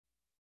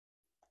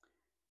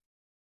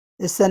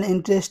It's an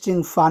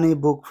interesting, funny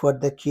book for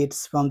the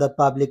kids from the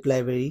public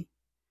library.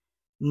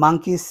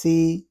 Monkey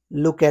See,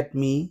 Look at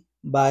Me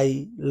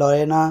by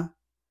Lorena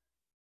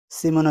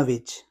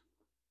Siminovich.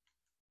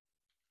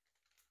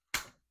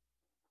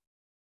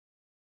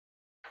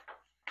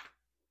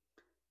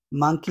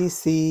 Monkey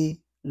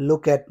See,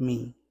 Look at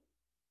Me.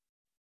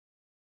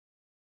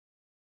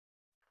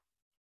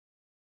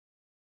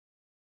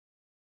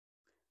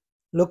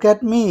 Look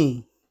at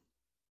me.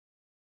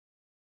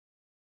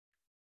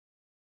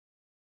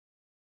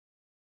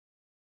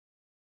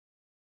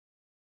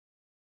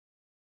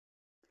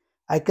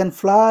 I can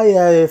fly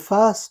away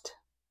fast.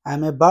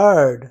 I'm a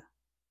bird.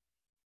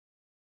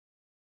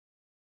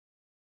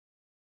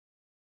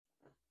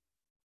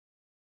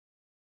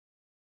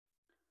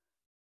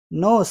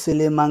 No,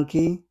 silly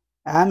monkey.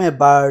 I'm a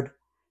bird.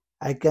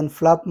 I can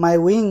flap my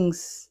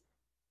wings.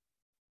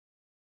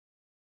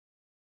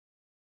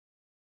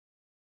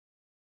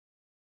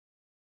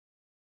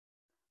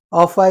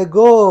 Off I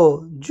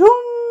go.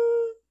 Zoom!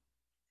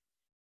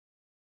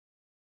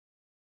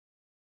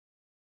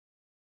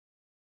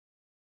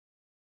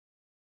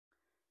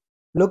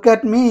 Look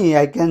at me.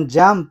 I can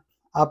jump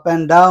up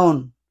and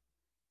down.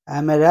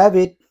 I'm a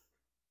rabbit.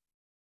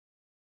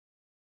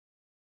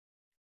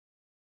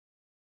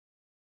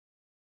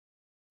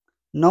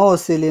 No,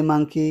 silly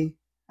monkey.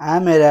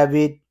 I'm a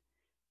rabbit.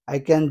 I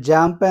can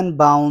jump and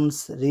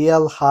bounce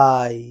real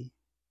high.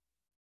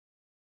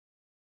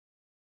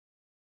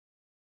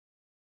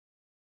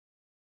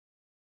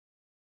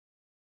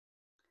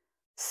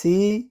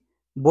 See?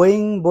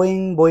 Boing,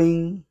 boing,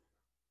 boing.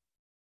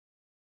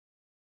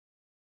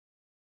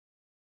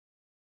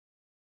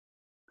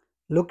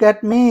 Look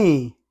at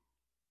me.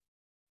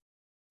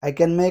 I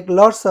can make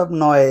lots of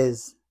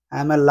noise.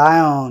 I'm a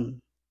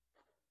lion.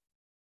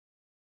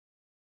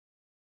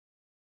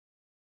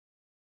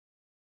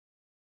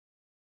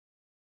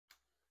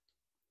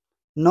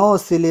 No,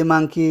 silly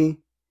monkey.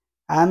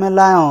 I'm a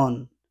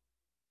lion.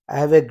 I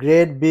have a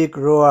great big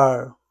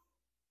roar.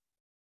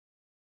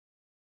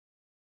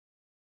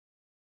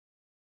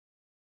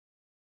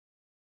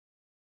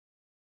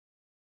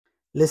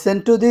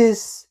 Listen to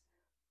this.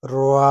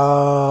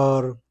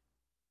 Roar.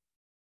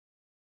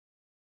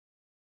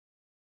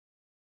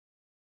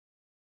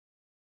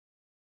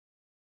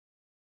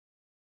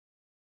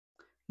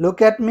 Look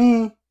at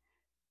me.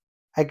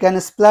 I can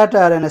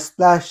splatter and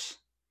splash.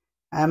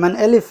 I'm an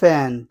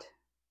elephant.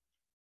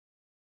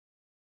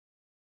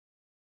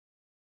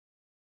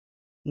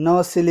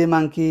 No, silly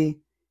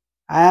monkey.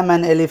 I am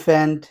an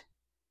elephant.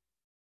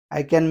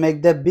 I can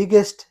make the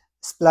biggest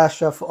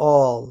splash of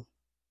all.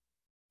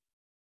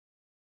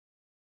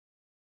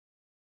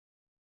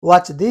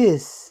 Watch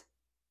this.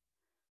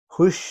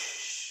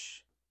 Whoosh.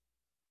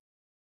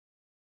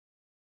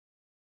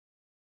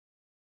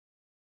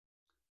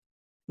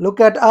 Look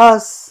at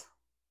us.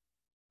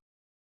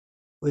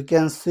 We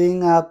can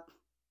swing up.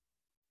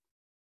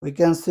 We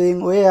can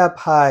swing way up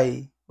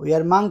high. We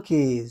are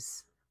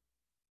monkeys.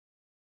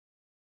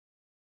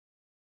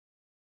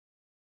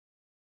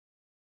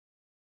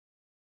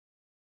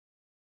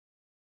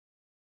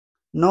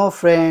 No,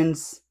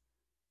 friends.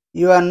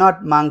 You are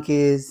not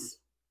monkeys.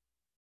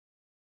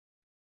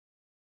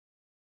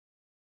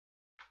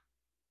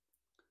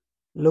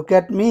 Look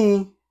at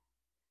me.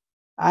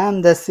 I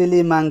am the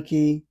silly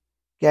monkey.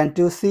 Can't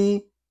you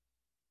see?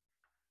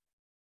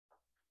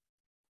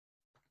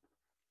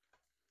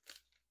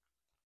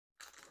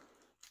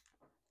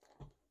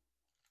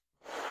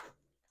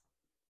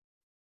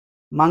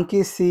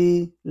 Monkey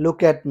See,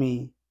 Look at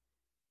Me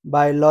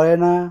by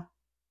Lorena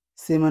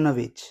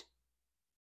Siminovich.